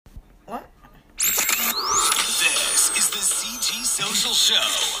Social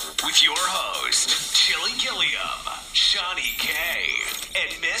Show with your host, Chili Gilliam, Shawnee K,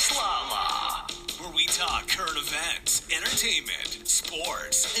 and Miss Lala, where we talk current events, entertainment,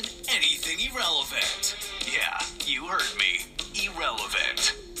 sports, and anything irrelevant. Yeah, you heard me.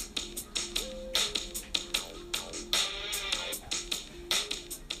 Irrelevant.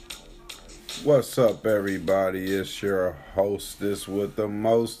 What's up, everybody? It's your hostess with the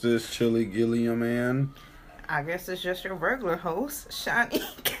mostest, Chili Gilliam, and I guess it's just your regular host, Shawnee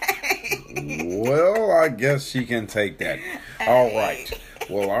K. well, I guess she can take that. All right.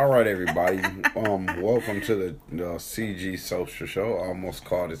 Well, all right, everybody. Welcome to the CG Social Show. I almost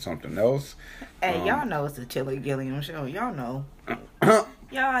called it something else. Hey, y'all know it's the Chili Gilliam show. Y'all know. Y'all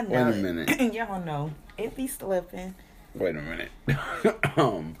know. Wait a minute. Y'all know. It be slipping. Wait a minute.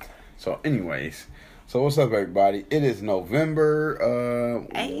 So, anyways, what's up, everybody? It is November.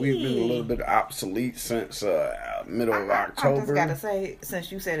 Hey. We've been a little bit obsolete since middle of October. I just gotta say,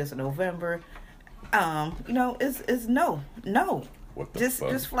 since you said it's November, it's no. What the Just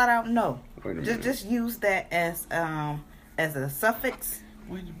fuck? just flat out no. Wait a minute. Just use that as a suffix.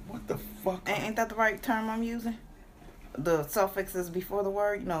 Wait, what the fuck? Ain't that the right term I'm using? The suffix is before the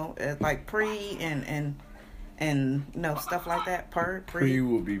word, like pre and stuff like that. Pre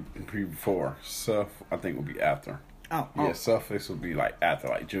will be before. Suff, I think, will be after. Oh, Yeah, suffix will be like after,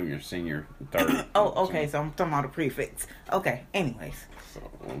 like junior, senior, third. Oh, okay. So I'm talking about a prefix. Okay. Anyways.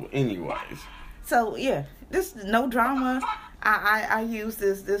 So yeah, this no drama. I use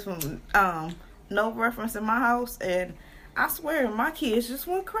this one. No reference in my house, and I swear my kids just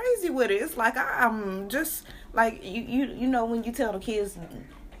went crazy with it. It's like I'm just like you know when you tell the kids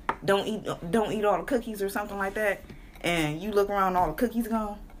don't eat all the cookies or something like that, and you look around, all the cookies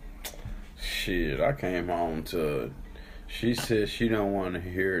gone. Shit, I came home to. She said she don't want to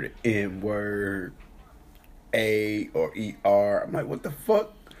hear the N word, A or ER. I'm like, what the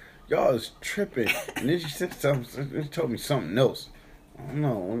fuck? Y'all is tripping. And then she said something. She told me something else. I don't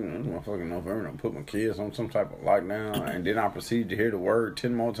know. This motherfucking November. I put my kids on some type of lockdown, and then I proceeded to hear the word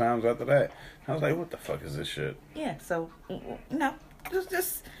 10 more times after that. I was like, what the fuck is this shit? Yeah. So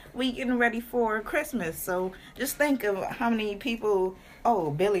just we getting ready for Christmas. So just think of how many people.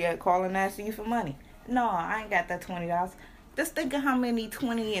 Oh, Billy calling asking you for money. No, I ain't got that $20. Just think of how many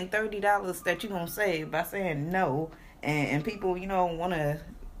 $20 and $30 that you gonna save by saying no, and people want to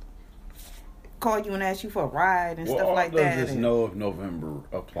call you and ask you for a ride and stuff like that. What does this no of November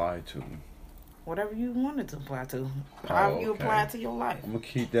apply to? Whatever you wanted to apply to. However you apply it to your life. I'm going to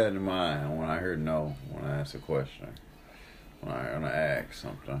keep that in mind when I hear no, when I ask a question. When I ask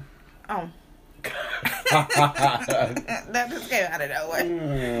something. That just came out of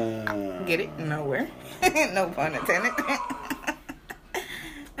nowhere. Get it? Nowhere. No pun intended.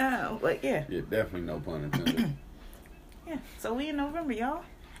 But yeah. Yeah, definitely no pun intended. Yeah, so we in November, y'all.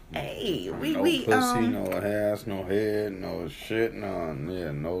 Hey, no we pussy, no ass, no head, no shit, no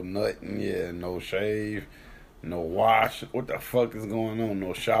nothing, no shave, no wash. What the fuck is going on?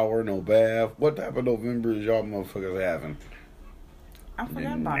 No shower, no bath. What type of November is y'all motherfuckers having? I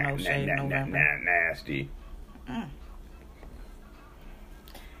forgot about no shave November. Nasty.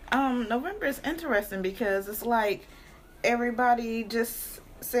 November is interesting because it's like everybody just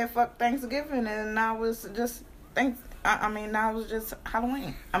said fuck Thanksgiving, and now it's just now it's just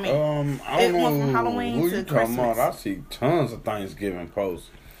Halloween. I don't went from Halloween who to you talking Christmas. about. I see tons of Thanksgiving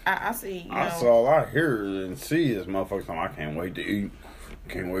posts. I see. That's all I hear and see is motherfuckers saying, I can't wait to eat.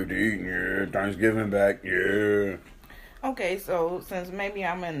 Yeah, Thanksgiving back. Yeah. Okay, so since maybe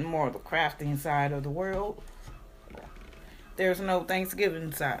I'm in more of the crafting side of the world, there's no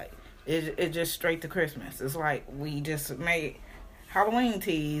Thanksgiving side. It's just straight to Christmas. It's like we just made Halloween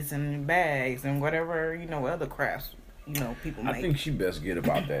teas and bags and whatever, other crafts, people make. I think she best get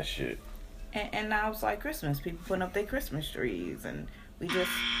about that shit. And now it's like Christmas. People putting up their Christmas trees, and we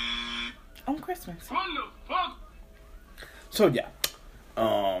just on Christmas. What the fuck? So, yeah.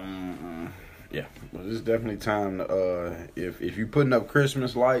 Yeah. Well, it's definitely time to, if you're putting up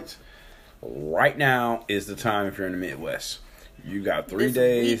Christmas lights, right now is the time if you're in the Midwest. You got 3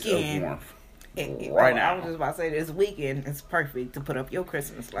 days of warmth. Right now. I was just about to say this weekend is perfect to put up your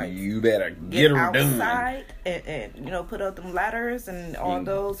Christmas lights. You better get her outside done. and put up them ladders and all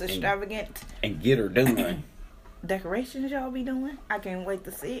those extravagant and get her done. Decorations y'all be doing. I can't wait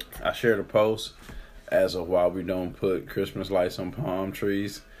to see it. I shared a post as of why we don't put Christmas lights on palm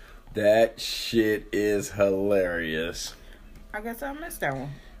trees. That shit is hilarious. I guess I missed that one.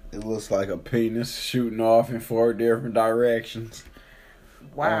 It looks like a penis shooting off in 4 different directions.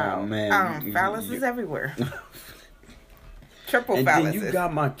 Wow. Oh, man. Phalluses everywhere. Triple and phalluses. then you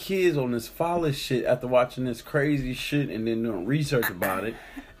got my kids on this phallus shit after watching this crazy shit and then doing research about it.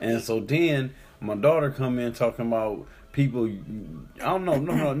 And so then my daughter come in talking about people. I don't know.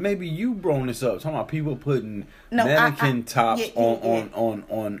 No. Maybe you brought this up. Talking about people putting mannequin tops on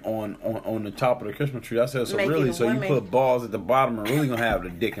the top of the Christmas tree. I said, so Making really, so women. you put balls at the bottom and really gonna have the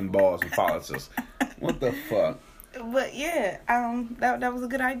dick and balls and phalluses. What the fuck? But yeah, that was a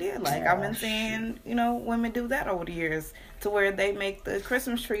good idea. Like, I've been seeing, women do that over the years to where they make the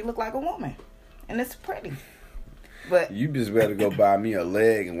Christmas tree look like a woman, and it's pretty. But You just better go buy me a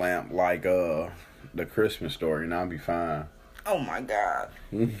leg lamp like the Christmas Story, and I'll be fine. oh my God,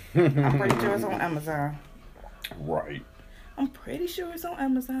 I'm pretty sure it's on Amazon. Right. I'm pretty sure it's on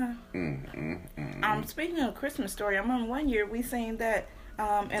Amazon. Speaking of Christmas Story, I remember one year we seen that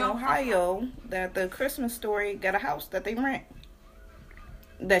in Ohio that the Christmas Story got a house that they rent,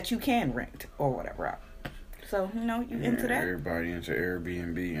 that you can rent or whatever. So you into that? Everybody into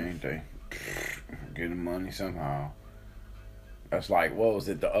Airbnb, ain't they? Getting money somehow. That's like, what was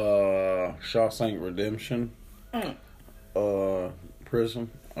it? The Shawshank Redemption prison.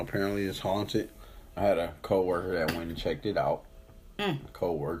 Apparently it's haunted. I had a coworker that went and checked it out.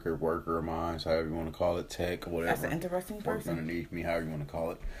 Worker of mine, however you want to call it, tech or whatever. That's an interesting Works person. underneath me, however you want to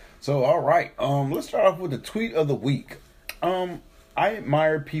call it. So, all right. Let's start off with the tweet of the week. I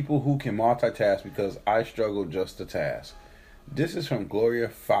admire people who can multitask because I struggle just to task. This is from Gloria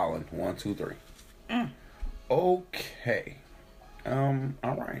Fallon, 123. Okay. All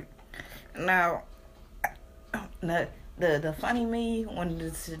right. Now, the funny me wanted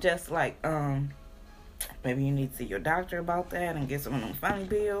to suggest like maybe you need to see your doctor about that and get some of them funny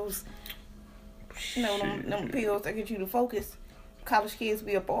pills. Them pills that get you to focus. College kids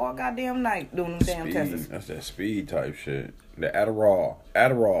be up all goddamn night doing them damn tests. That's that speed type shit. The Adderall.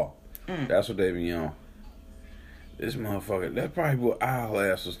 That's what they be on. This motherfucker, that's probably what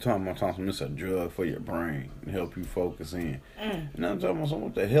our ass was talking about. This a drug for your brain to help you focus in. And I'm talking about, so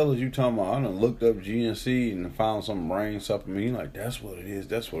what the hell is you talking about? I done looked up GNC and found some brain supplement. He like, that's what it is.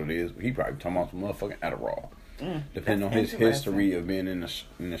 But he probably talking about some motherfucking Adderall. Depending on his history of being in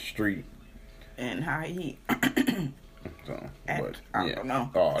the street. And how he... So, I don't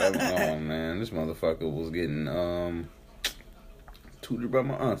know. Oh, man. This motherfucker was getting tutored by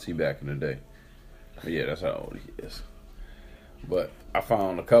my auntie back in the day. But yeah, that's how old he is. But I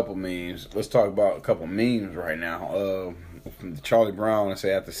found a couple memes. Let's talk about a couple memes right now. From Charlie Brown, I say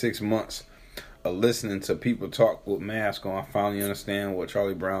after 6 months of listening to people talk with masks on, I finally understand what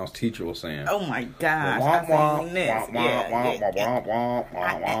Charlie Brown's teacher was saying. Oh my gosh, Wah, I seen this.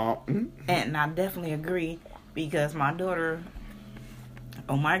 And I definitely agree because my daughter,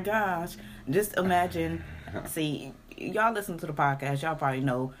 oh my gosh, just imagine, see, y'all listen to the podcast, y'all probably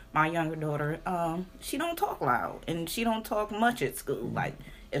know my younger daughter, she don't talk loud and she don't talk much at school. Like,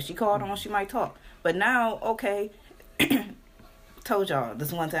 if she called on, she might talk. But now, okay, told y'all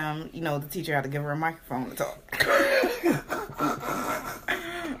this one time, the teacher had to give her a microphone to talk.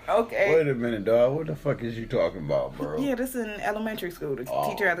 Okay. Wait a minute, dog. What the fuck is you talking about, bro? Yeah, this is in elementary school. The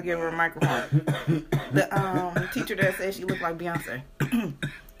teacher had to give her a microphone. The teacher that said she looked like Beyonce.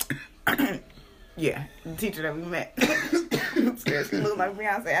 Yeah, the teacher that we met said she looked like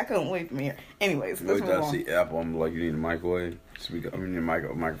Beyonce. I couldn't wait to meet her. Anyways, let's move on. I see Apple. I'm like, you need a microwave. Speak up. I mean, a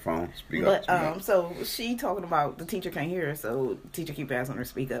microphone. Speak up. But so she talking about the teacher can't hear her, so the teacher keep asking her to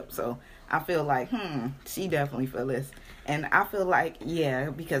speak up. So I feel like, she definitely feel this, and I feel like,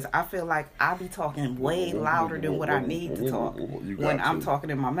 because I feel like I be talking way louder than what I need to talk when I'm talking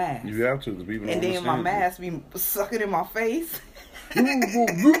in my mask. You have to, because people don't and then my mask be sucking in my face. When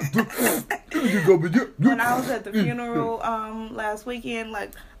I was at the funeral last weekend,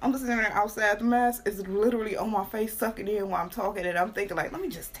 like, I'm just sitting there outside the mask, it's literally on my face sucking in while I'm talking, and I'm thinking like, let me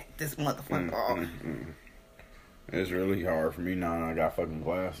just take this motherfucker off. It's really hard for me now. I got fucking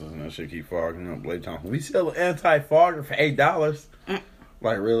glasses and that shit keep fogging up. Late time. We sell an anti-fogger for $8.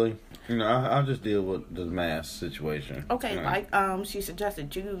 Like, really? I'll just deal with the mask situation. Okay, like she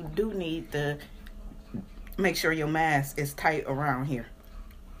suggested, you do need to make sure your mask is tight around here,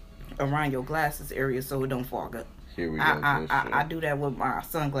 around your glasses area, so it don't fog up. Here we go. I do that with my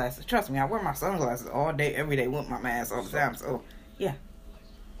sunglasses. Trust me, I wear my sunglasses all day, every day with my mask all the time. So yeah,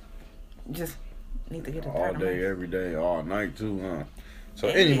 just need to get it all day, mask. every day, all night too, huh? So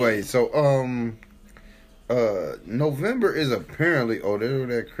anyway, November is apparently there were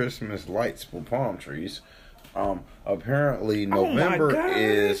that Christmas lights for palm trees. Apparently November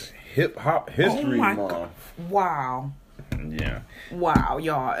is Hip Hop History Month. Wow. Yeah. Wow,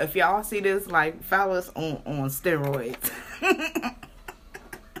 y'all. If y'all see this, like, fellas on steroids.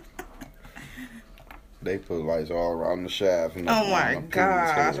 They put lights all around the shaft. And Oh my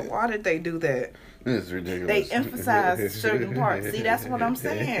gosh! Why did they do that? It's ridiculous. They emphasize certain parts. See, that's what I'm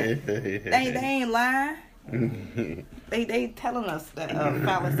saying. They ain't lying. They telling us that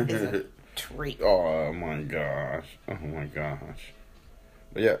phallus is a tree. Oh my gosh! Oh my gosh!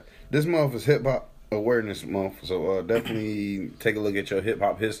 But yeah, this month is Hip Hop Awareness Month, so definitely take a look at your hip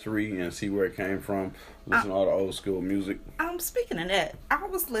hop history and see where it came from. Listen to all the old school music. Speaking of that, I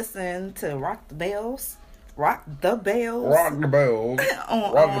was listening to Rock the Bells on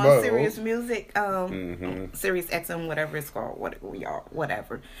Sirius Music, Sirius XM, whatever it's called,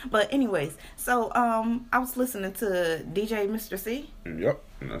 whatever. But anyways, so I was listening to DJ Mr. C. Yep,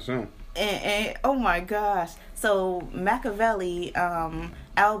 that's him. And oh my gosh, so Machiavelli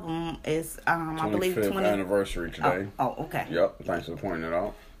album is I believe 25th anniversary today. Oh, okay. Yep, thanks for pointing it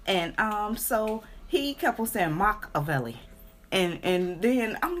out. And so he kept on saying Machiavelli. And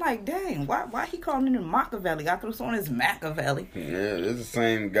then I'm like, dang, why he calling him Machiavelli? I thought on his Machiavelli. Yeah, it's the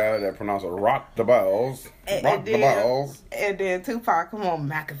same guy that pronounced rock the bells. And then Tupac, come on,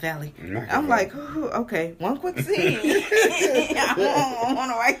 Machiavelli. I'm like, ooh, okay, one quick scene. I'm on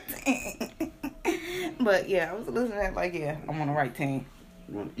the right team. But yeah, I was listening to that like, yeah, I'm on the right team.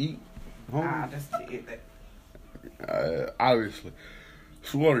 You want to eat? I just did that. Obviously.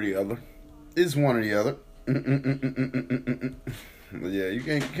 It's one or the other. It's one or the other. But yeah, you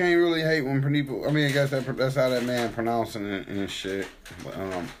can't really hate when people. I mean, I guess that's how that man pronouncing it and shit. But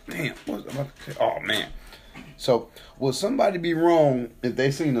damn, what was I about to say? Oh man. So would somebody be wrong if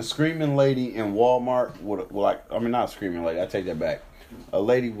they seen a screaming lady in Walmart with not a screaming lady? I take that back. A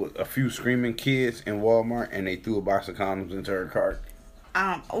lady with a few screaming kids in Walmart and they threw a box of condoms into her cart.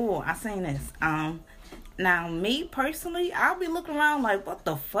 I seen this. Now me personally, I'll be looking around like, what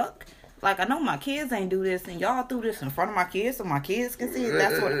the fuck? Like, I know my kids ain't do this, and y'all do this in front of my kids so my kids can see it.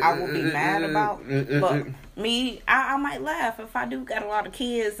 That's what I would be mad about. But me, I might laugh if I do got a lot of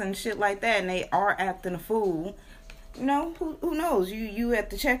kids and shit like that, and they are acting a fool. You know, who knows? You at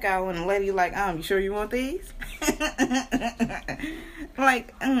the checkout, and the lady like, you sure you want these?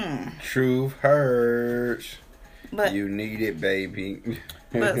 Like, Truth hurts. But you need it, baby.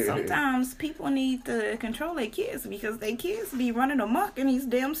 But sometimes people need to control their kids because their kids be running amok in these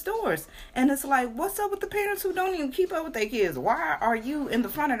damn stores. And it's like, what's up with the parents who don't even keep up with their kids? Why are you in the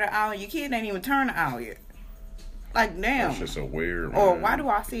front of the aisle and your kid ain't even turned the aisle yet? Like, damn. That's just a weird Or why do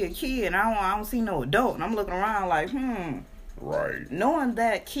I see a kid and I don't see no adult? And I'm looking around like, Right. Knowing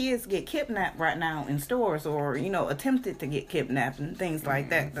that kids get kidnapped right now in stores or, attempted to get kidnapped and things like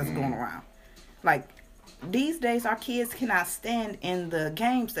that that's going around. Like, these days, our kids cannot stand in the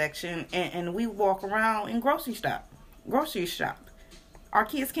game section, and we walk around in grocery shop. Our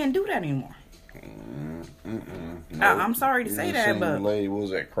kids can't do that anymore. Nope. I'm sorry to say that, but lady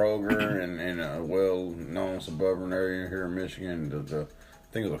was at Kroger in a well-known suburban area here in Michigan. I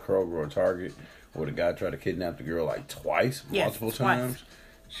think it was a Kroger or a Target, where the guy tried to kidnap the girl like multiple times.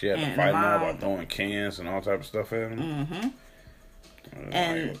 She had to fight him out by throwing cans and all type of stuff at him. Mm-hmm.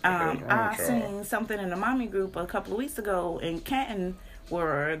 And I seen something in the mommy group a couple of weeks ago in Canton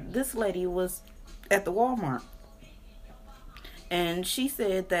where this lady was at the Walmart. And she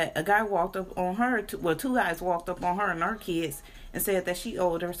said that a guy walked up on her, two guys walked up on her and her kids and said that she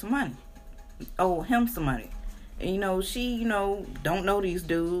owed him some money. And, she, don't know these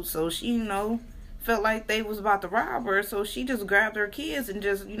dudes. So she, felt like they was about to rob her. So she just grabbed her kids and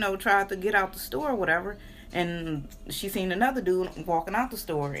just, tried to get out the store or whatever. And she seen another dude walking out the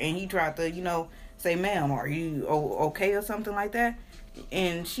store, and he tried to, say, "Ma'am, are you okay?" or something like that.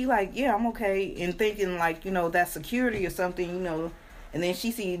 And she like, "Yeah, I'm okay," and thinking like, that's security or something, And then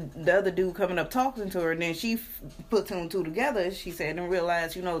she see the other dude coming up talking to her, and then she put two and two together. She said and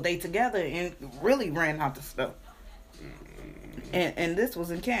realized, they together and really ran out the stuff. And this was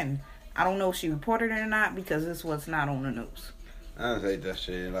in Canton. I don't know if she reported it or not because this was not on the news. I just hate that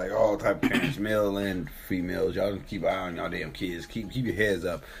shit. Like, all type of parents, male and females, y'all just keep an eye on y'all damn kids. Keep your heads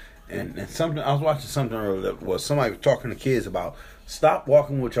up. And something, I was watching something earlier that was somebody was talking to kids about stop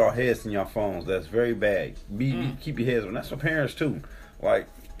walking with y'all heads in your phones. That's very bad. Keep your heads on. That's for parents too. Like,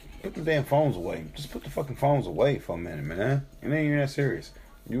 put the damn phones away. Just put the fucking phones away for a minute, man. It ain't even that serious.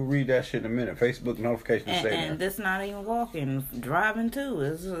 You'll read that shit in a minute. Facebook notifications say that. And this not even walking, driving too.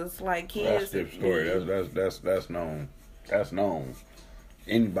 It's like kids. That's a different story. That's known. That's known.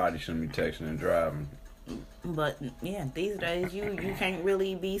 Anybody shouldn't be texting and driving. But yeah, these days you can't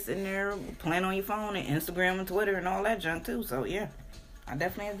really be sitting there playing on your phone and Instagram and Twitter and all that junk too. So yeah, I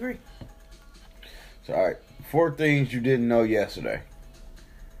definitely agree. So all right, 4 things you didn't know yesterday.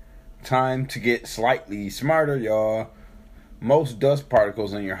 Time to get slightly smarter, y'all. Most dust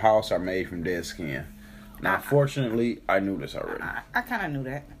particles in your house are made from dead skin. Now, fortunately, I knew this already. I kind of knew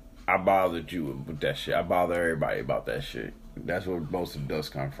that. I bothered you with that shit. I bother everybody about that shit. That's where most of the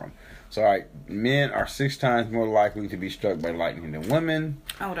dust come from. So, alright, men are 6 times more likely to be struck by lightning than women.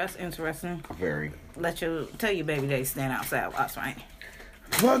 Oh, that's interesting. Very. Tell your baby they stand outside watch rain.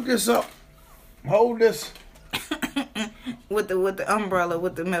 Plug this up. Hold this. with the umbrella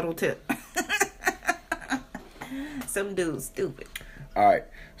with the metal tip. Some dude's stupid. Alright,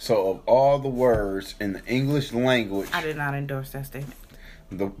 so of all the words in the English language, I did not endorse that statement.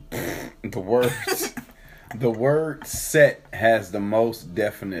 The words the word set has the most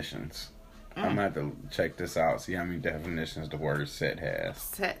definitions. I'm gonna have to check this out, see how many definitions the word set has.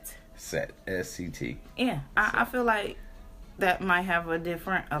 Set. S-C-T. Yeah, I feel like that might have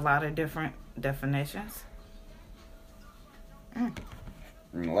a lot of different definitions. And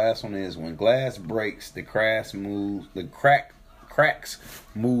the last one is when glass breaks, the cracks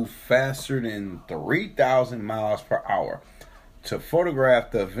move faster than 3,000 miles per hour. To photograph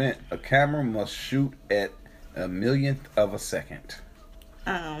the event, a camera must shoot at a millionth of a second.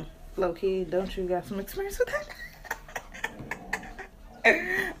 Low key, don't you got some experience with that?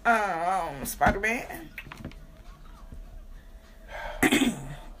 Spider-Man.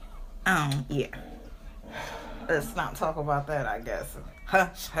 Yeah. Let's not talk about that, I guess.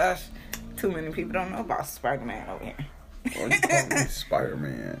 Hush, hush. Too many people don't know about Spider-Man over here. Why you call me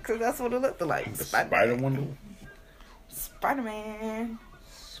Spider-Man? Because that's what it looked like. The spider window? Spider-Man.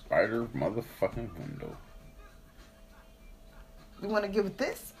 Spider motherfucking window. You want to give it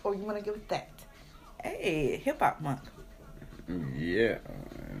this or you want to give it that? Hey, hip-hop month. Yeah.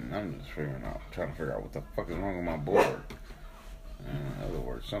 And I'm just trying to figure out what the fuck is wrong with my board. In other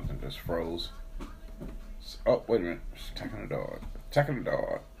words, something just froze. Oh, wait a minute. Attacking the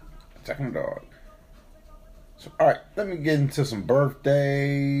dog. So, alright, let me get into some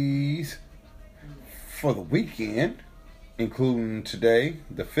birthdays for the weekend, including today,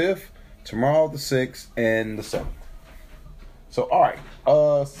 the 5th, tomorrow, the 6th, and the 7th. So, alright,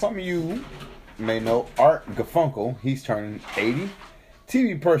 some of you may know Art Garfunkel. He's turning 80.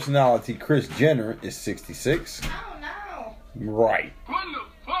 TV personality Kris Jenner is 66. Oh, no. Right.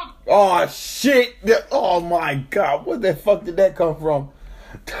 Oh, shit. Oh, my God. Where the fuck did that come from?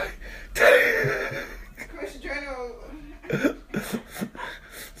 Kris Jenner.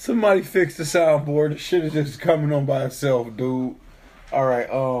 Somebody fix the soundboard. The shit is just coming on by itself, dude. Alright,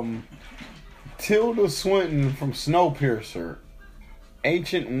 Tilda Swinton from Snowpiercer,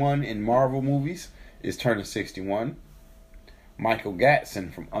 Ancient One in Marvel movies, is turning 61. Michael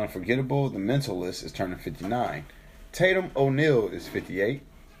Gatson from Unforgettable, The Mentalist, is turning 59. Tatum O'Neal is 58.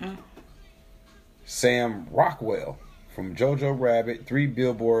 Sam Rockwell from Jojo Rabbit, 3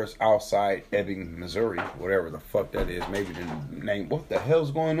 Billboards Outside Ebbing, Missouri, whatever the fuck that is, maybe the name. What the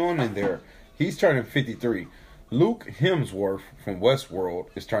hell's going on in there? He's turning 53. Luke Hemsworth from Westworld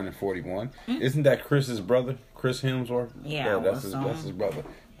is turning 41. Isn't that Chris's brother? Chris Hemsworth? Yeah, that's his brother.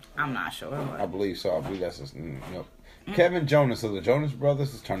 I'm not sure. I believe so. I believe that's his. Nope. Kevin Jonas of the Jonas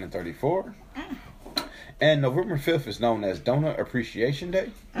Brothers is turning 34. And November 5th is known as Donut Appreciation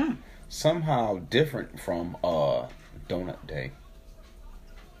Day. Somehow different from Donut Day.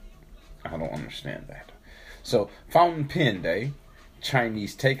 I don't understand that. So, Fountain Pen Day,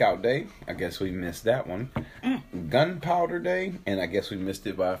 Chinese Takeout Day. I guess we missed that one. Gunpowder Day, and I guess we missed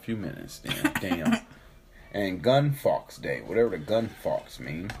it by a few minutes. Damn. And Gun Fox Day, whatever the Gun Fox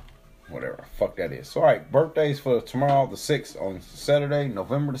mean. Whatever the fuck that is. So, alright, birthdays for tomorrow, the 6th, on Saturday,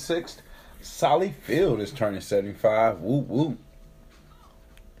 November the 6th. Sally Field is turning 75. Woo woo.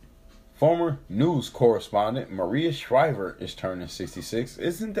 Former news correspondent Maria Shriver is turning 66.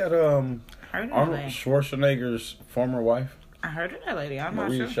 Isn't that Arnold Schwarzenegger's former wife? I heard of that lady. I'm Maria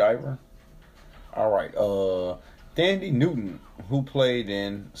not sure. Shriver. Alright, Dandy Newton, who played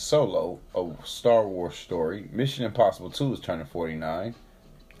in Solo, a Star Wars story. Mission Impossible 2 is turning 49.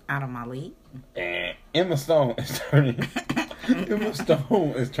 Out of my league. And Emma Stone is turning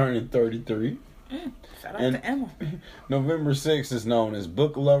 33. Shout out to Emma. November 6th is known as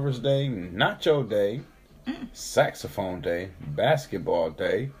Book Lovers Day, Nacho Day, Saxophone Day, Basketball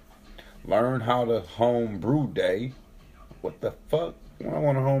Day, Learn How to Homebrew Day. What the fuck? I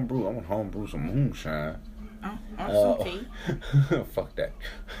want to homebrew. I want to homebrew some moonshine. Some tea. Fuck that.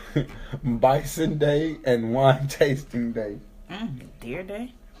 Bison Day and Wine Tasting Day. Deer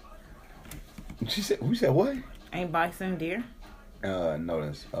Day. Who said what? Ain't bison deer? No,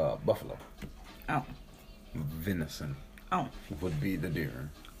 that's buffalo. Oh. Venison. Oh. Would be the deer.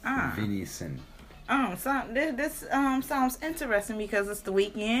 Venison. So this sounds interesting because it's the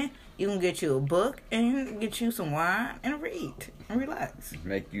weekend. You can get you a book and get you some wine and read and relax.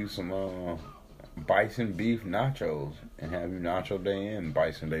 Make you some bison beef nachos and have you nacho day and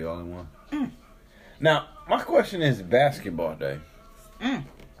bison day all in one. Now, my question is basketball day.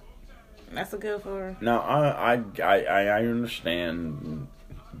 That's a good for. Now, I understand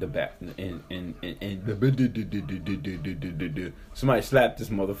the back in somebody slapped this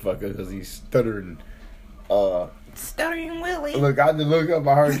motherfucker because he's stuttering. Stuttering Willie. Look, I just look up.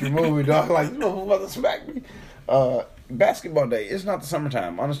 I heard your movie, dog. Like, this motherfucker smacked me. Basketball day. It's not the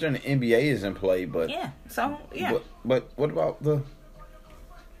summertime. I understand the NBA is in play, but yeah. So yeah. But what about the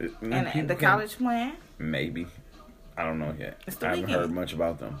and the college plan? Maybe. I don't know yet. I haven't heard much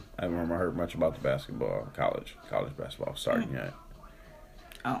about them. I haven't heard much about the basketball, college basketball starting yet.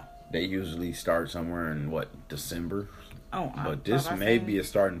 Oh. They usually start somewhere in December. Oh. But this may be a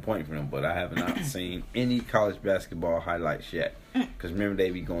starting point for them. But I have not seen any college basketball highlights yet. Because remember,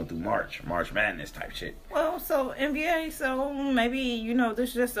 they be going through March Madness type shit. Well, so NBA, so maybe, this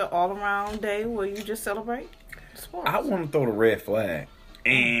is just an all-around day where you just celebrate sports. I want to throw the red flag.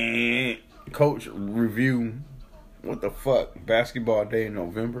 And coach review, what the fuck, basketball day in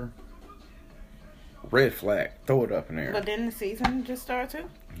November? Red flag. Throw it up in there. But didn't the season just start too?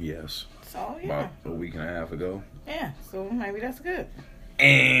 Yes. So, yeah. About a week and a half ago. Yeah, so maybe that's good.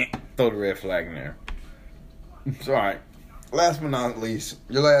 And throw the red flag in there. So, all right. Last but not least,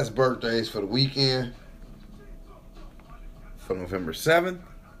 your last birthdays for the weekend. For November 7th.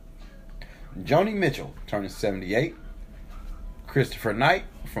 Joni Mitchell turning 78. Christopher Knight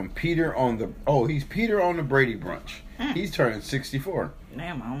from Peter on the Brady Brunch. He's turning 64.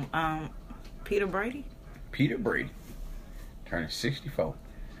 Damn, Peter Brady? Peter Brady. Turning 64.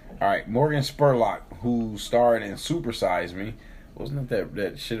 Alright, Morgan Spurlock, who starred in Super Size Me. Wasn't it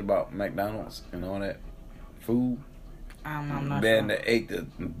that shit about McDonald's and all that food? I'm not Man, sure. that ate the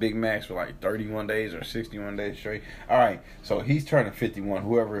Big Macs for like 31 days or 61 days straight. Alright, so he's turning 51,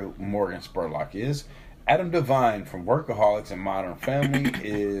 whoever Morgan Spurlock is. Adam Devine from Workaholics and Modern Family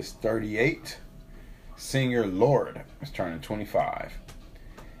is 38. Singer Lorde is turning 25.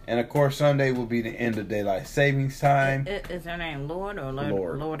 And of course, Sunday will be the end of daylight savings time. Is her name Lorde or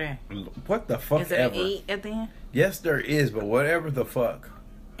Lorde? Lorde. What the fuck is there ever? An E at the end? Yes, there is, but whatever the fuck.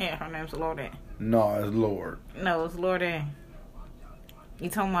 Yeah, her name's Lorde. No, it's Lorde. No, it's Lorde. You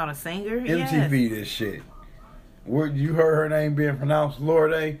talking about a singer? MTV this shit. Where you heard her name being pronounced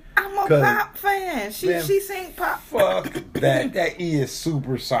Lorde? I'm a pop fan. She sing pop. Fuck that. That E is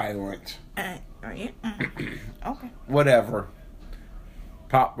super silent. Okay. Whatever.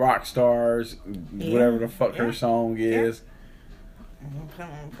 Pop rock stars, whatever the fuck her song is. I'm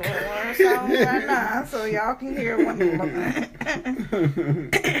put her song right now so y'all can hear one. We gonna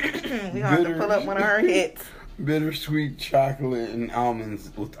have to pull up one of her hits. Bittersweet chocolate and almonds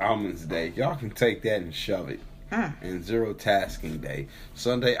with Almonds Day. Y'all can take that and shove it. And Zero Tasking Day.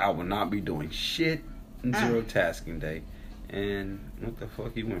 Sunday I will not be doing shit. Zero Tasking Day. And what the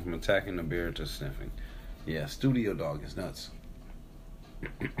fuck? He went from attacking the bear to sniffing. Yeah, Studio Dog is nuts.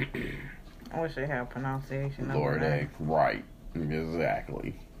 I wish they had pronunciation. Lorde, right?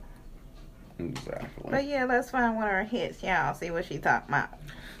 Exactly. But yeah, let's find one of her hits, y'all. See what she talking about.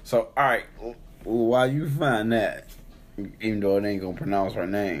 So, all right, while you find that, even though it ain't gonna pronounce her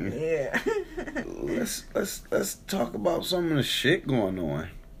name, yeah, let's talk about some of the shit going on.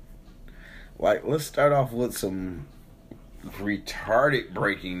 Like, let's start off with some retarded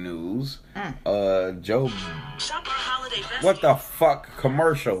breaking news. What the fuck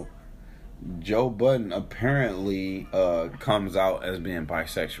commercial? Joe Budden apparently comes out as being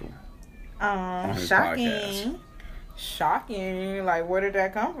bisexual. On his podcast. Shocking. Like, where did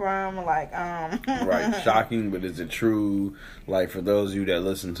that come from? Like, Right, shocking, but is it true? Like, for those of you that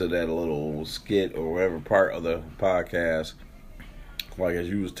listen to that little skit or whatever part of the podcast, like as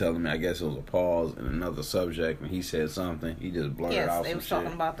you was telling me, I guess it was a pause in another subject, and he said something. He just blurted out some shit. Yes, they was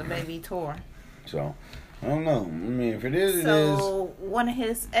talking about the baby tour. So, I don't know. I mean, if it is, it is. So, one of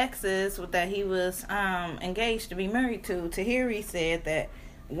his exes that he was engaged to be married to, Tahiri, said that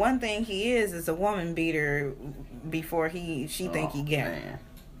one thing he is a woman beater before she think he gay. Man.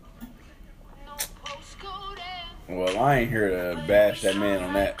 Well, I ain't here to bash that man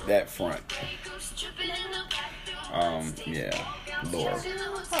on that front. Yeah. Lord.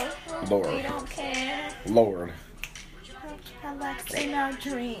 I like to say our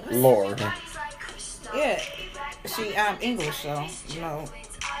dreams. Lord. Yeah. She English, so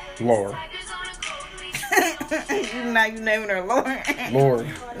Lord. Now you naming her Lord. Lord.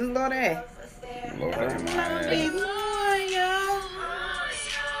 Lord.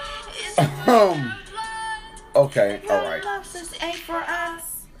 Okay, alright. Love ain't for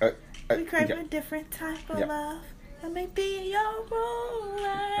us. We crave a different type of love. Let me be your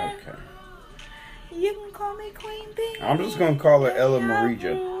ruler. Okay. You can call me Queen Bee. I'm just gonna call her Ella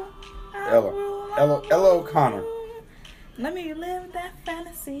Marija. Ella O'Connor. Let me live that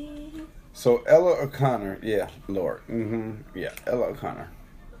fantasy. So Ella O'Connor, yeah, Lord. Yeah, Ella O'Connor.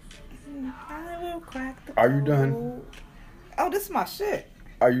 I will crack the Are you code. done? Oh, this is my shit.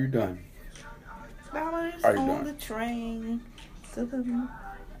 Are you done? Dollars Are you on done? the train.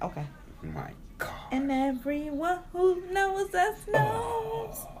 Okay. My God. And everyone who knows us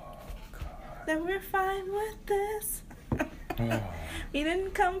knows that we're fine with this. We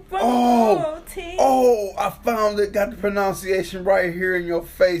didn't come from royalty. Oh, I found it. Got the pronunciation right here in your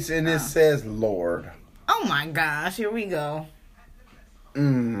face, and it says Lord. Oh my gosh, here we go.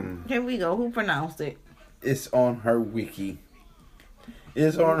 Here we go. Who pronounced it? It's on her wiki.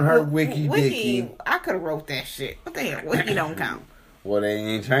 It's on her wiki dicky. I could have wrote that shit. What the hell? Wiki don't count. Well, they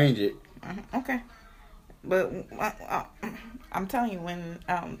ain't change it. Okay. But I'm telling you, when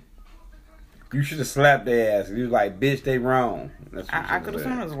You should have slapped their ass. You was like, bitch, they wrong. That's what I could have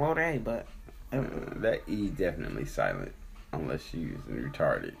sworn it was low A, but that E definitely silent, unless she's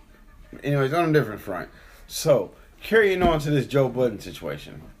retarded. Anyways, on a different front. So, carrying on to this Joe Budden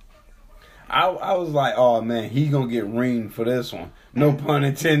situation. I was like, oh man, he gonna get reamed for this one. No pun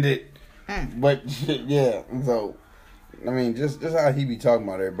intended. But yeah, so I mean, just how he be talking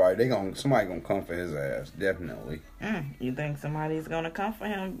about everybody, somebody gonna come for his ass, definitely. You think somebody's gonna come for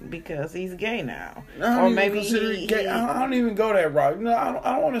him because he's gay now, or maybe he's gay? I don't even go that route. You know,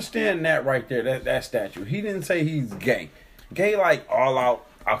 I don't understand that right there. That statue. He didn't say he's gay. Gay like all out.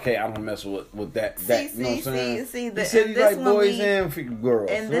 Okay, I don't mess with that. You know what I'm saying? See, he said he like boys and girls.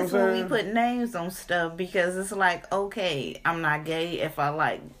 And this one we put names on stuff because it's like, okay, I'm not gay if I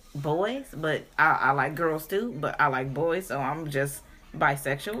like boys, but I like girls too, but I like boys, so I'm just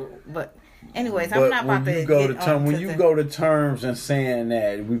bisexual. But anyways, I'm not about to get on when you go to terms and saying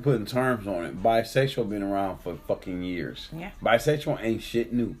that, we putting terms on it. Bisexual been around for fucking years. Yeah. Bisexual ain't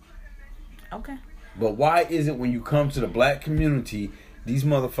shit new. Okay. But why is it when you come to the black community, these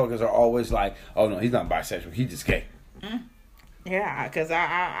motherfuckers are always like, oh no, he's not bisexual, he's just gay. Yeah, because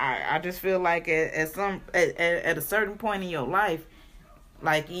I just feel like at a certain point in your life,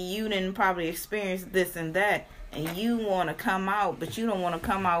 like you didn't probably experience this and that, and you want to come out, but you don't want to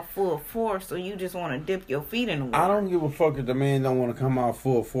come out full force, so you just want to dip your feet in the water. I don't give a fuck if the man don't want to come out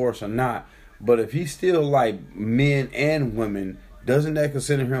full force or not, but if he's still like men and women, doesn't that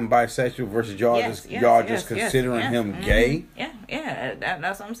consider him bisexual versus y'all just considering him gay? Yeah,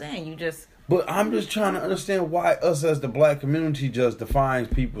 that's what I'm saying. You just. But I'm just trying to understand why us as the black community just defines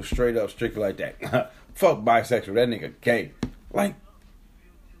people straight up, strictly like that. Fuck bisexual, that nigga gay. Like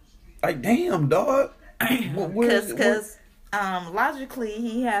damn, dog. Because logically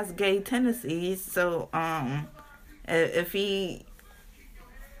he has gay tendencies. So if he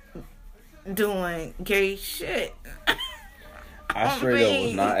doing gay shit. I straight up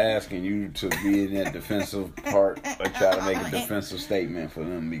was not asking you to be in that defensive part or try to make a defensive statement for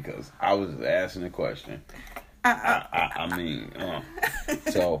them because I was asking a question. Something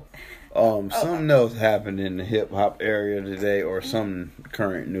else happened in the hip hop area today, or some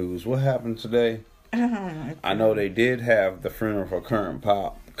current news. What happened today? I know they did have the funeral for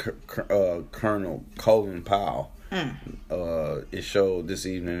Colonel Colin Powell. It showed this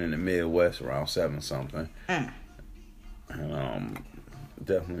evening in the Midwest around 7 something. And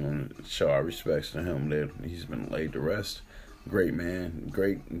definitely want to show our respects to him. That he's been laid to rest. Great man,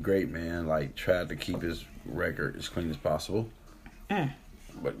 great man. Like, tried to keep his record as clean as possible.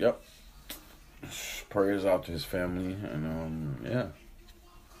 But yep, prayers out to his family, and yeah,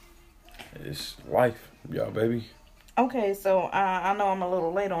 it's life, y'all, baby. Okay, so I know I'm a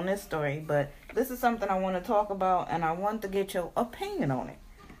little late on this story, but this is something I want to talk about, and I want to get your opinion on it.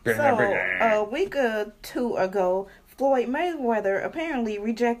 So a week or two ago, Floyd Mayweather apparently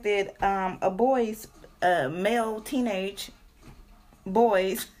rejected a boy's male teenage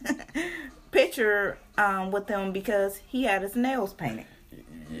boy's picture with them because he had his nails painted.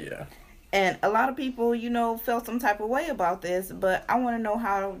 Yeah. And a lot of people, felt some type of way about this, but I want to know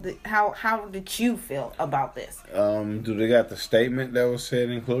how did you feel about this? Do they got the statement that was said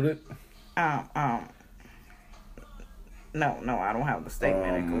included? No, I don't have the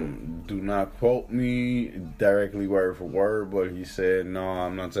statement included. Do not quote me directly word for word, but he said, no,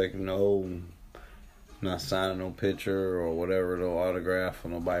 I'm not taking not signing no picture or whatever, no autograph for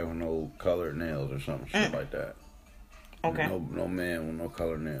nobody with no colored nails or something shit like that. Okay. No man with no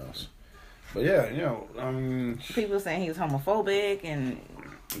colored nails. But yeah, people saying he's homophobic, and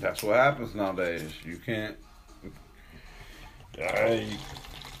that's what happens nowadays. You can't.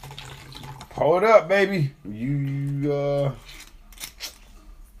 Pull it up, baby. You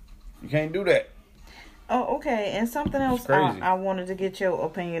can't do that. Oh, okay. And something else crazy. I wanted to get your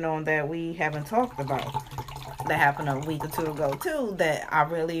opinion on that we haven't talked about. That happened a week or two ago, too, that I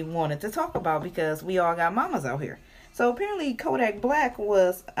really wanted to talk about because we all got mamas out here. So apparently Kodak Black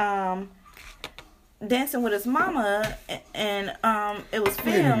was dancing with his mama, and it was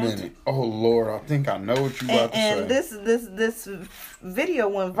filmed. Wait a minute. Oh, Lord, I think I know what you about to say. And this video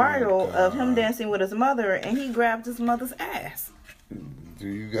went viral of him dancing with his mother, and he grabbed his mother's ass. Do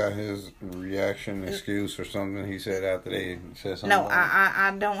you got his reaction, excuse, or something he said after they said something? No,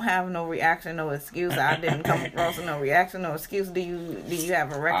 I don't have no reaction, no excuse. I didn't come across no reaction, no excuse. Do you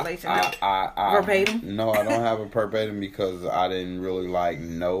have a recollection verbatim? No, I don't have a verbatim because I didn't really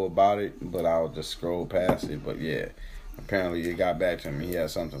know about it, but I'll just scroll past it. But yeah, apparently it got back to me. He had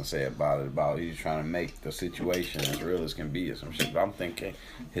something to say about it. About he's trying to make the situation as real as can be or some shit. But I'm thinking,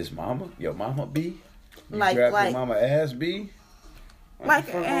 his mama, your mama B, you grabbed your mama ass B.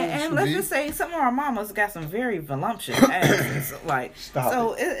 And let's just say some of our mamas got some very voluptuous asses.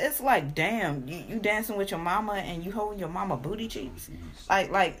 It's like, damn, you dancing with your mama and you holding your mama booty cheeks.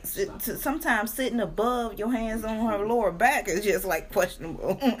 Sometimes sitting above your hands on her lower back is just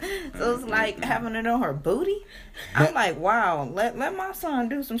questionable. So it's like having it on her booty. I'm like, wow, let my son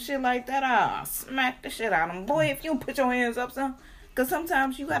do some shit like that. I'll smack the shit out of him. Boy, if you don't put your hands up, son. Because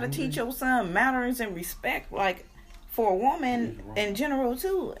sometimes you got to teach your son manners and respect, for a woman in general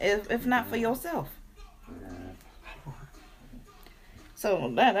too, if not for yourself.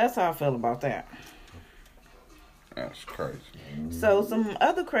 So that's how I feel about that. That's crazy. So some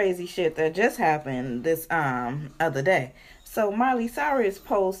other crazy shit that just happened this other day. So Miley Cyrus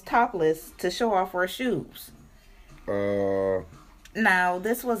posed topless to show off her shoes. Now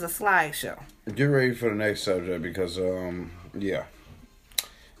this was a slideshow. Get ready for the next subject because yeah.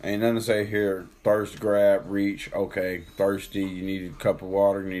 Ain't nothing to say here. Thirst, grab, reach. Okay. Thirsty. You need a cup of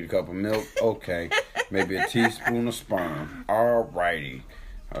water. You need a cup of milk. Okay. Maybe a teaspoon of sperm. Alrighty.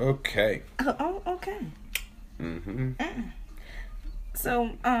 Okay. Oh, okay. Mm-hmm.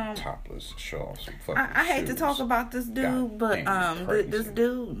 So, topless. Show off some fucking I hate shoes. to talk about this dude, but this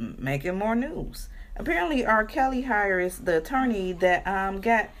dude making more news. Apparently, R. Kelly hires the attorney that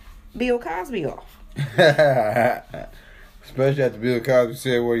got Bill Cosby off. Especially after Bill Cosby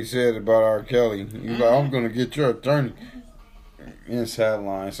said what he said about R. Kelly. He's like, I'm going to get your attorney. Inside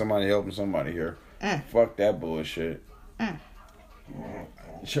line. Somebody helping somebody here. Fuck that bullshit.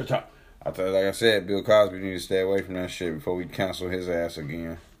 Shut up. Like I said, Bill Cosby need to stay away from that shit before we cancel his ass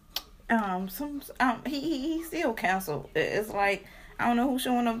again. He still canceled. It's like, I don't know who's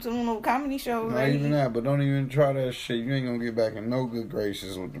showing up to no comedy shows. Not even that, but don't even try that shit. You ain't going to get back in no good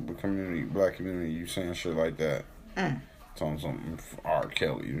graces with the community, black community. You saying shit like that. Telling something R.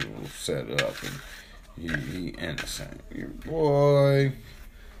 Kelly, you know, set it up and he innocent. Boy,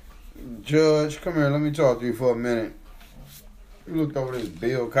 Judge, come here. Let me talk to you for a minute. You looked over this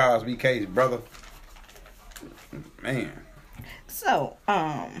Bill Cosby case, brother. Man. So,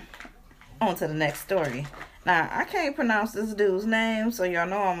 on to the next story. Now, I can't pronounce this dude's name, so y'all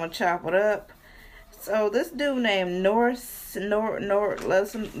know I'm gonna chop it up. So this dude named let's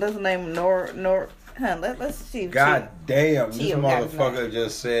name him let's see. God damn, this motherfucker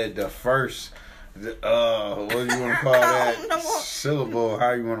just said the first, what do you want to call that? Syllable,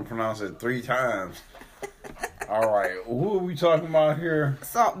 how you want to pronounce it 3 times. All right, who are we talking about here?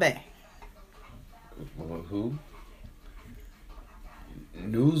 Salt Bay. Who?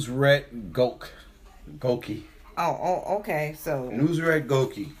 Nusret Goki. Oh, okay, so. Nusret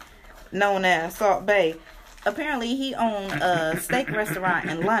Goki. Known as Salt Bay. Apparently, he owned a steak restaurant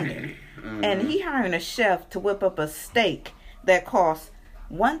in London. And he hiring a chef to whip up a steak that costs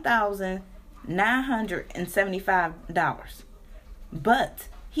 $1,975. But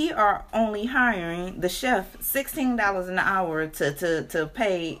he are only hiring the chef $16 an hour to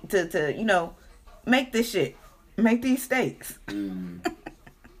pay to make this shit. Make these steaks.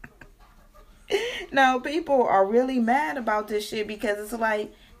 Now people are really mad about this shit because it's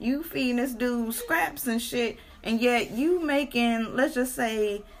like you feeding this dude scraps and shit, and yet you making, let's just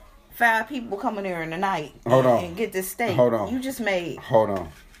say, 5 people coming here in the night and get this steak. Hold on. You just made. Hold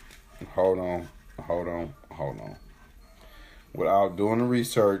on. Without doing the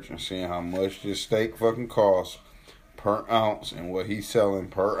research and seeing how much this steak fucking costs per ounce and what he's selling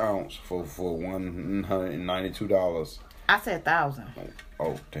per ounce for $192. I said 1,000.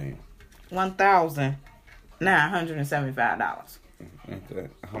 Oh damn. $1,975. Ain't that?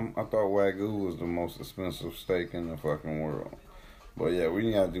 I thought Wagyu was the most expensive steak in the fucking world. But yeah,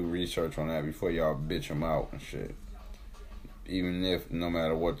 we gotta do research on that before y'all bitch them out and shit. Even if, no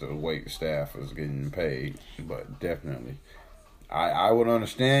matter what the wait staff is getting paid. But definitely, I would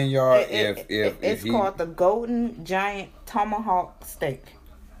understand y'all if it's called the Golden Giant Tomahawk Steak.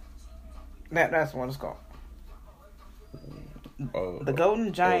 That's what it's called. The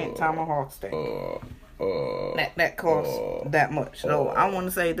Golden Giant Tomahawk Steak. That costs that much. So I want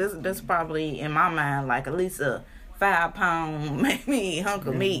to say this probably in my mind like at least a 5 pound maybe hunk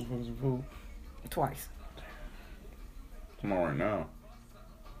of meat. Twice. Come on right now.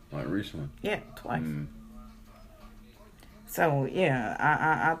 Like recently. Yeah, twice. So yeah,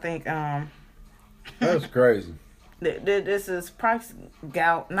 I think that's crazy. This is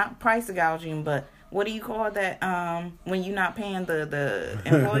not price gouging, but what do you call that? When you're not paying the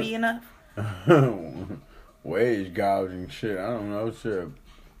employee enough. Wage gouging, shit. I don't know, shit.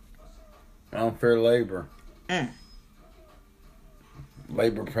 Unfair labor.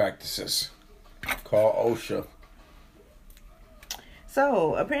 Labor practices. Call OSHA.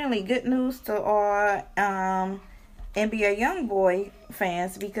 So apparently, good news to all NBA YoungBoy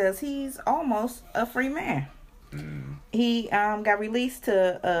fans because he's almost a free man. He got released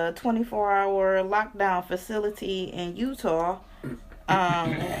to a 24-hour lockdown facility in Utah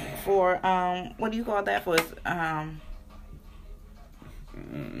for what do you call that? For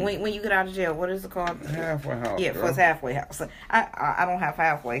when you get out of jail, what is it called? Halfway house. Yeah, for his halfway house. I don't have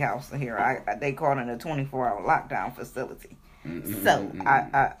halfway house here. They call it a 24-hour lockdown facility. So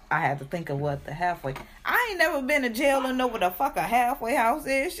I had to think of what the halfway. I ain't never been to jail and know what the fuck a halfway house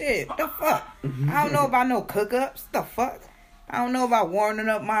is. Shit, the fuck. I don't know about no cook-ups. The fuck. I don't know about warming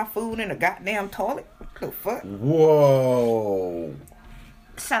up my food in a goddamn toilet. The fuck. Whoa.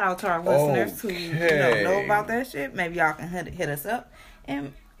 Shout out to our listeners who know about that shit. Maybe y'all can hit us up,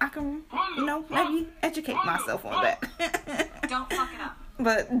 and I can maybe educate myself on that. Don't fuck it up.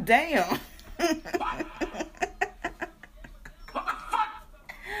 But damn.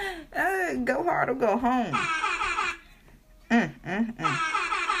 Go hard or go home.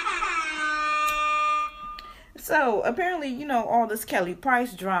 So apparently, all this Kelly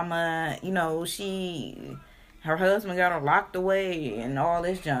Price drama, her husband got her locked away and all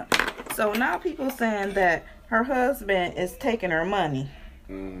this junk. So now people saying that her husband is taking her money.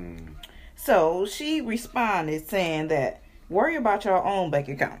 So she responded saying that worry about your own bank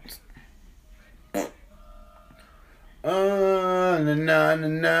accounts.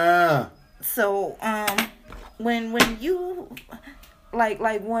 Nah. So, when you,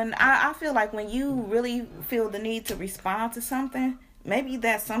 when I feel like when you really feel the need to respond to something, maybe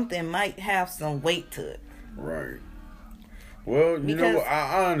that something might have some weight to it. Right. Well, you know what?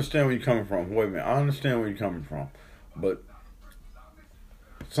 I understand where you're coming from. Wait a minute. I understand where you're coming from. But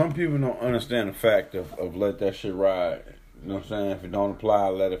some people don't understand the fact of let that shit ride. You know what I'm saying? If it don't apply,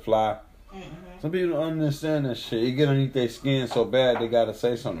 let it fly. Some people don't understand that shit. It get underneath their skin so bad they gotta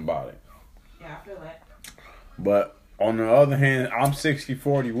say something about it. Yeah, I feel that. But on the other hand, I'm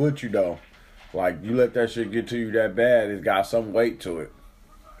 60-40 with you though. Like you let that shit get to you that bad, it's got some weight to it.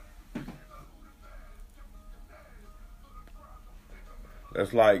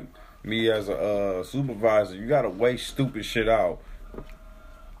 That's like me as a supervisor. You gotta weigh stupid shit out.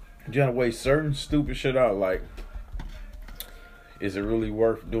 You gotta weigh certain stupid shit out. Like, is it really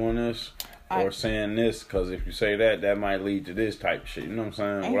worth doing this? Or saying this, because if you say that might lead to this type of shit. You know what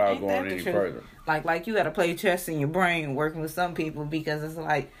I'm saying? Without going any further. Like you got to play chess in your brain working with some people because it's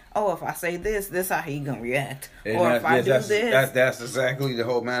like, oh, if I say this how he gonna react. And or if I do this. That's exactly the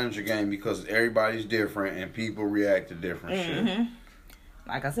whole manager game because everybody's different and people react to different shit.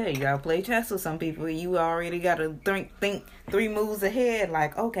 Like I said, you got to play chess with some people. You already got to think 3 moves ahead.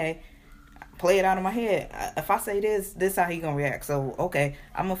 Like, okay. Play it out of my head. If I say this how he gonna react. So, okay,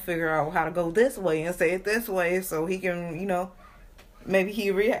 I'm gonna figure out how to go this way and say it this way so he can, maybe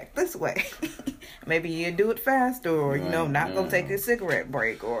he'll react this way. Maybe he'll do it faster or, not go take a cigarette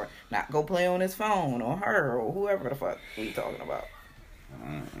break or not go play on his phone or her or whoever the fuck we talking about.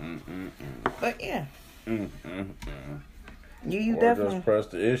 But, yeah. You definitely. Just press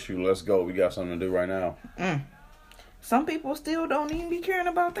the issue. Let's go. We got something to do right now. Some people still don't even be caring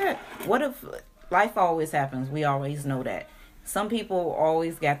about that. What if life always happens? We always know that. Some people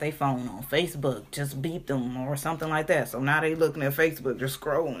always got their phone on Facebook, just beep them or something like that. So now they looking at Facebook, just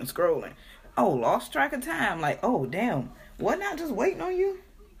scrolling. Oh, lost track of time. Like, oh, damn. Wasn't I just waiting on you?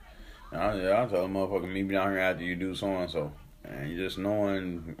 I'll tell a motherfucker, meet me down here after you do so-and-so. And you just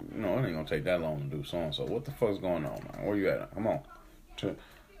knowing, it ain't going to take that long to do so-and-so. What the fuck's going on, man? Where you at? Come on.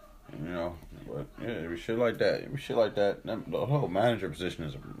 But yeah, shit like that. The whole manager position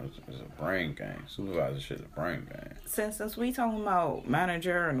is a brain game. Supervisor shit is a brain game. Since we talking about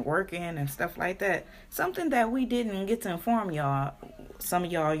manager and working and stuff like that, something that we didn't get to inform y'all, some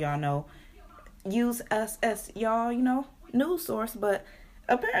of y'all know, use us as y'all, news source, but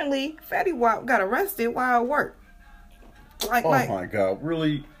apparently Fetty Wap got arrested while at work. Oh my God!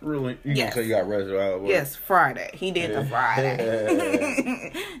 Really? You Yes. gonna say you got arrested while at work? Yes, Friday. He did the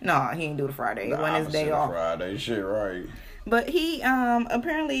Friday. No, he didn't do the Friday. It wasn't his day off. Friday, shit, right? But he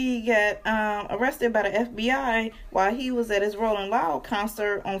apparently got arrested by the FBI while he was at his Rolling Loud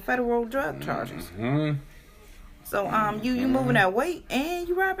concert on federal drug charges. Mm-hmm. So you moving that weight and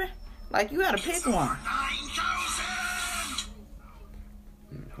you rapping? Like, you gotta pick one.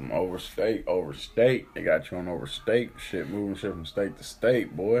 From overstate. They got you on overstate shit, moving shit from state to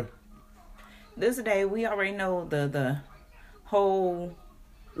state, boy. This day, we already know the whole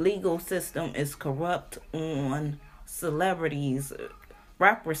legal system is corrupt on celebrities,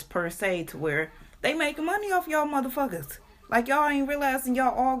 rappers per se, to where they making money off y'all motherfuckers. Like, y'all ain't realizing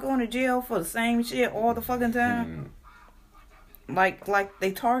y'all all going to jail for the same shit all the fucking time. Like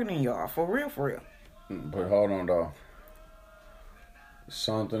they targeting y'all for real. But hold on though.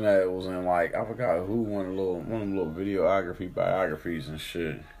 Something that was in, like, I forgot who, one of them little biographies and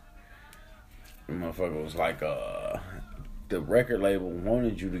shit. The motherfucker was like, the record label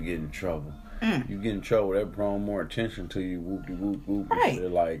wanted you to get in trouble. You get in trouble, they're drawing more attention to you, whoop. Right.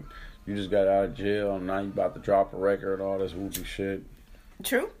 Shit. Like, you just got out of jail and now you about to drop a record and all this whoopie shit.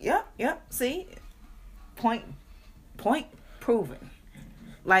 True. Yep. See? Point proven.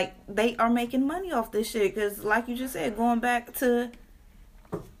 Like, they are making money off this shit. Because, like you just said, going back to...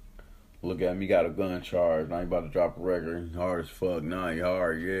 Look at him, you got a gun charge. Now you about to drop a record. Hard as fuck. Nah, you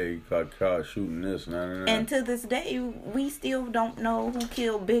hard. Yeah, you caught shooting this. Nah. And to this day, we still don't know who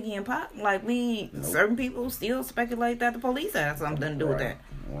killed Biggie and Pac. Like, certain people still speculate that the police had something to do with that.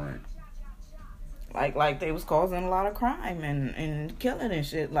 Right. Like they was causing a lot of crime and killing and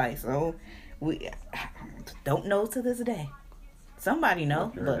shit. Like, so we don't know to this day. Somebody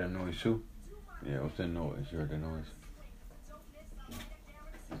know. You heard that noise too? Yeah, what's that noise? You heard that noise?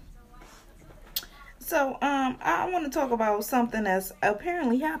 So, I want to talk about something that's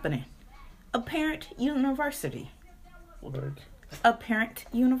apparently happening. A parent university. What? A parent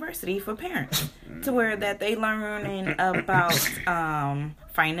university for parents. To where that they learning about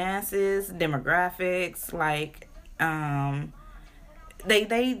finances, demographics, like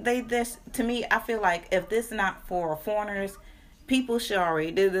they this, to me, I feel like if this not for foreigners, people should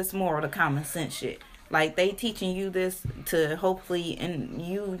already do this more of the common sense shit. Like, they teaching you this to hopefully, and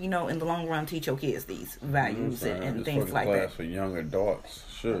you know, in the long run, teach your kids these values and things like that. Class for young adults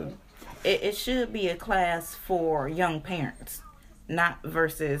should. It should be a class for young parents, not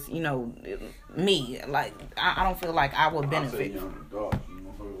versus, you know, me. Like, I don't feel like I would benefit. I say young adults. You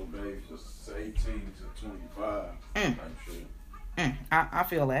know, for little babies, just 18 to 25 type shit. I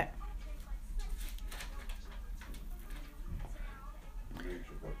feel that.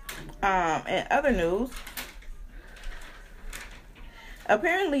 In other news,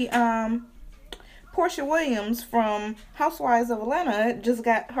 apparently, Portia Williams from Housewives of Atlanta just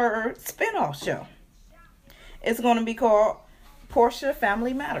got her spinoff show. It's going to be called Portia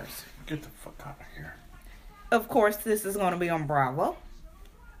Family Matters. Get the fuck out of here. Of course, this is going to be on Bravo.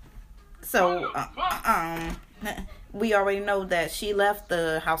 So, we already know that she left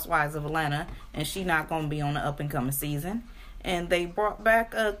the Housewives of Atlanta, and she not going to be on the up-and-coming season. And they brought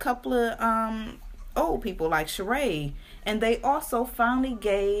back a couple of old people like Sheree. And they also finally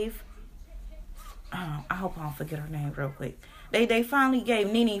gave... I hope I don't forget her name real quick. They finally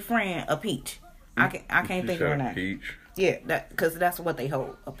gave Nene Friend a peach. I can't think of her name. Peach? Yeah, because that's what they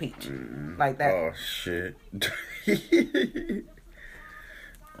hold, a peach. Like that. Oh, shit.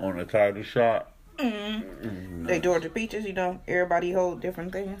 On the title shot? Nice. They Georgia peaches, you know. Everybody hold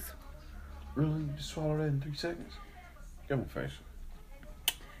different things. Really? You just swallow that in 3 seconds? Get my face.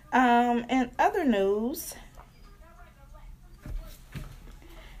 In other news,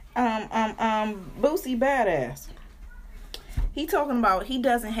 Boosie Badass. He talking about he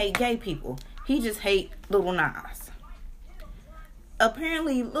doesn't hate gay people. He just hate Lil Nas.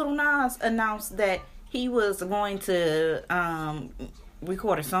 Apparently, Lil Nas announced that he was going to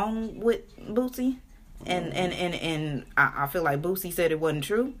record a song with Boosie, and I feel like Boosie said it wasn't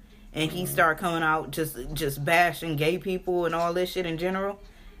true. And he started coming out just bashing gay people and all this shit in general.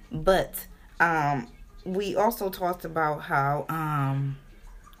 But we also talked about how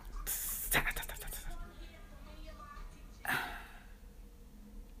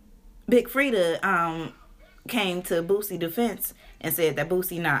Big Frida came to Boosie defense and said that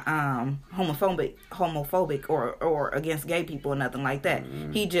Boosie not homophobic or against gay people or nothing like that.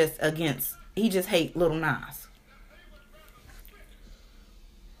 He just hate Lil Nas.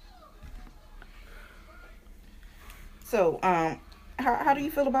 So, How do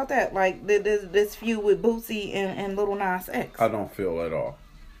you feel about that? Like this feud with Boosie and Lil Nas X? I don't feel at all.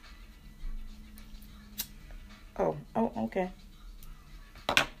 Oh, okay.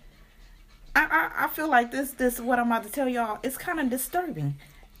 I feel like this what I'm about to tell y'all is kind of disturbing.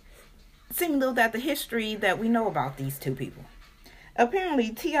 Seeing though that the history that we know about these two people. Apparently,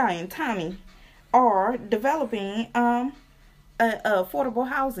 T.I. and Tommy are developing a affordable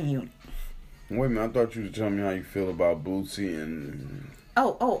housing unit. Wait a minute, I thought you was telling me how you feel about Boosie and... I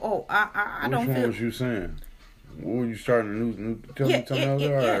don't feel... Which one was you saying? What were you starting a new tell me else?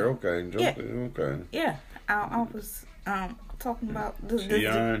 Alright, okay. Yeah, I was talking about...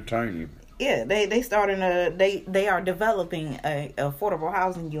 T.I. and Tiny. Yeah, they starting they are developing a affordable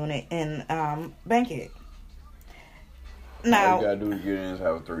housing unit in Bankhead. Now, all you gotta do is get in and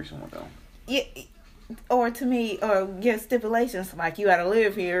have a threesome with them. Yeah, or get stipulations like you gotta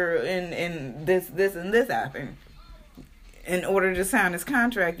live here and this and this happen. In order to sign this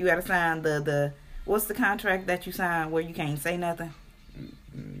contract, you gotta sign the what's the contract that you sign where you can't say nothing?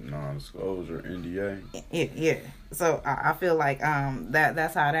 Non-disclosure, NDA. Yeah. So I feel like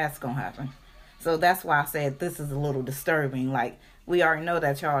that's how that's gonna happen. So that's why I said this is a little disturbing. Like, we already know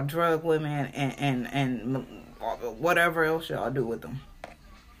that y'all drug women and whatever else y'all do with them.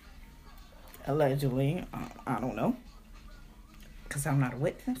 Allegedly, I don't know, because I'm not a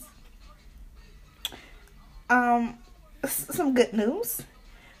witness. Some good news.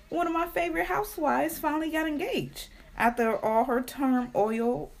 One of my favorite housewives finally got engaged after all her term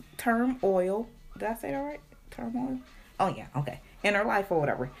oil. Did I say that right? Term oil? Oh yeah, okay. In her life or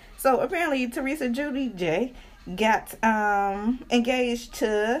whatever. So apparently Teresa Judy J got engaged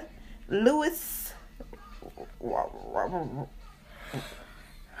to Louis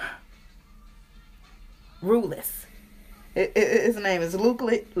Rulis. His name is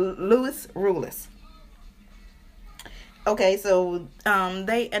Louis Rulis. Okay, so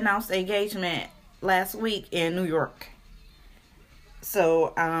they announced the engagement last week in New York.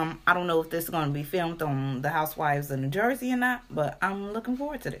 So I don't know if this is going to be filmed on the Housewives of New Jersey or not, but I'm looking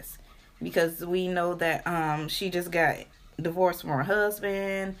forward to this because we know that she just got divorced from her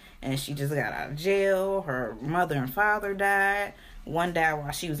husband and she just got out of jail. Her mother and father died. One died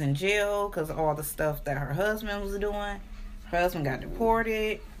while she was in jail because of all the stuff that her husband was doing. Her husband got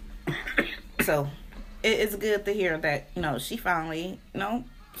deported. So it's good to hear that, she finally,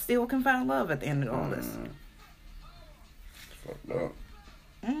 still can find love at the end of all this. Fucked up.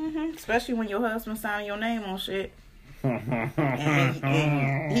 Especially when your husband signed your name on shit.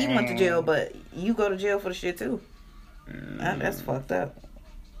 and he went to jail, but you go to jail for the shit too. That's fucked up.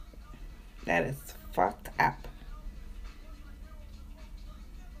 That is fucked up.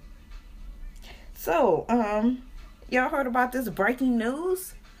 So, y'all heard about this breaking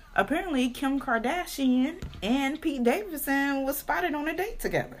news? Apparently, Kim Kardashian and Pete Davidson was spotted on a date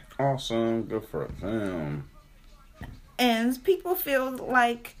together. Awesome. Good for them. And people feel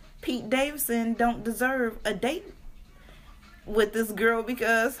like Pete Davidson don't deserve a date with this girl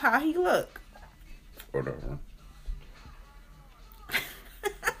because how he look. Whatever.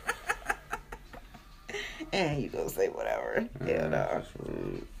 And you gonna say whatever. Yeah, no.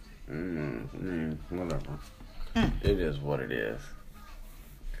 Whatever. It is what it is.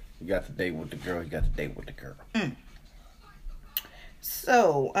 You got to date with the girl.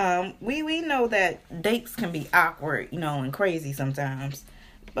 So, we know that dates can be awkward, and crazy sometimes.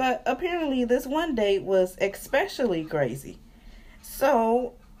 But apparently this one date was especially crazy.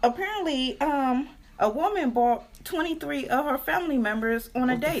 So, apparently, a woman brought 23 of her family members on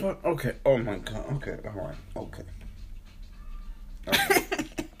a date. Okay. Oh my God. Okay. All right. Okay.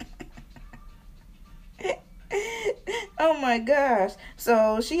 Oh my gosh!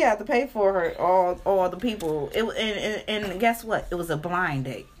 So she had to pay for her all the people. And guess what? It was a blind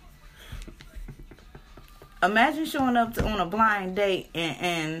date. Imagine showing up on a blind date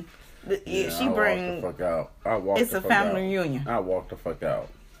and she bring. Walk the fuck out. I walk. It's a family reunion. I walk the fuck out.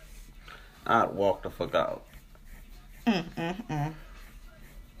 I'd walk the fuck out.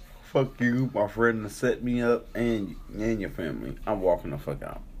 Fuck you, my friend, to set me up and your family. I'm walking the fuck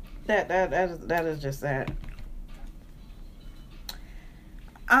out. That is just sad.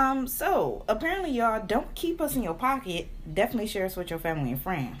 So apparently y'all don't keep us in your pocket. Definitely share us with your family and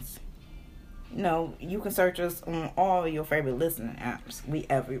friends. You can search us on all your favorite listening apps. We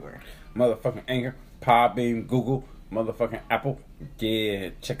everywhere. Motherfucking Anchor, Podbean, Google, motherfucking Apple. Yeah,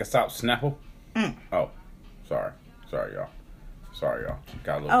 check us out, Snapple. Oh, sorry, y'all.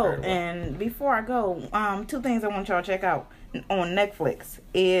 Got a little carried away. And before I go, 2 things I want y'all to check out on Netflix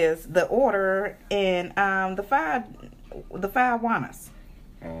is The Order and the five Wanas.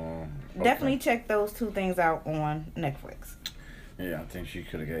 Okay. Definitely check those 2 things out on Netflix. Yeah, I think she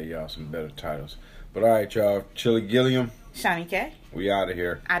could have gave y'all some better titles. But all right, y'all. Chili Gilliam. Shawnee K. We out of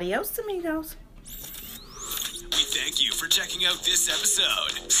here. Adios, amigos. We thank you for checking out this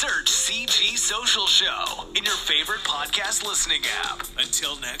episode. Search CG Social Show in your favorite podcast listening app.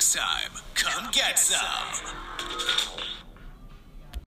 Until next time, come get some.